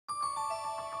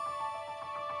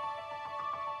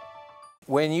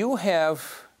When you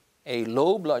have a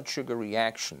low blood sugar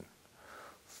reaction,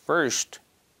 first,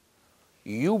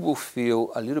 you will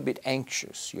feel a little bit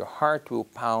anxious. Your heart will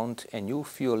pound and you'll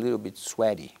feel a little bit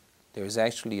sweaty. There's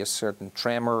actually a certain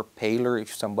tremor, paler.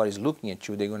 If somebody's looking at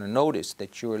you, they're going to notice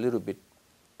that you're a little bit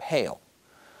pale.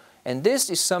 And this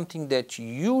is something that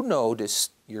you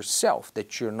notice yourself,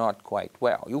 that you're not quite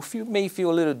well. You may feel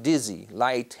a little dizzy,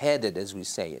 lightheaded, as we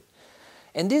say it.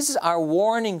 And these are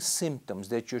warning symptoms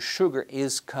that your sugar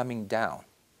is coming down.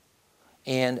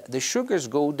 And the sugars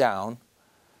go down,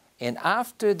 and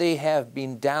after they have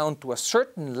been down to a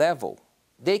certain level,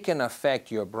 they can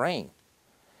affect your brain.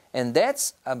 And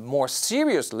that's a more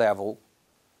serious level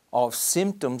of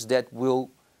symptoms that will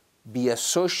be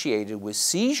associated with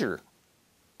seizure,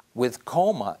 with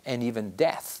coma, and even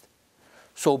death.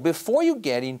 So before you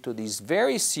get into these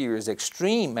very serious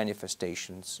extreme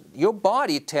manifestations, your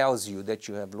body tells you that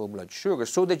you have low blood sugar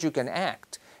so that you can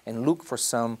act and look for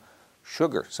some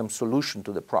sugar, some solution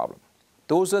to the problem.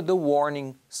 Those are the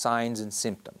warning signs and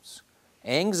symptoms: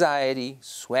 anxiety,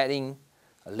 sweating,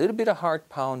 a little bit of heart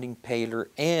pounding, pallor,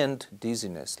 and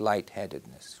dizziness,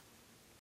 lightheadedness.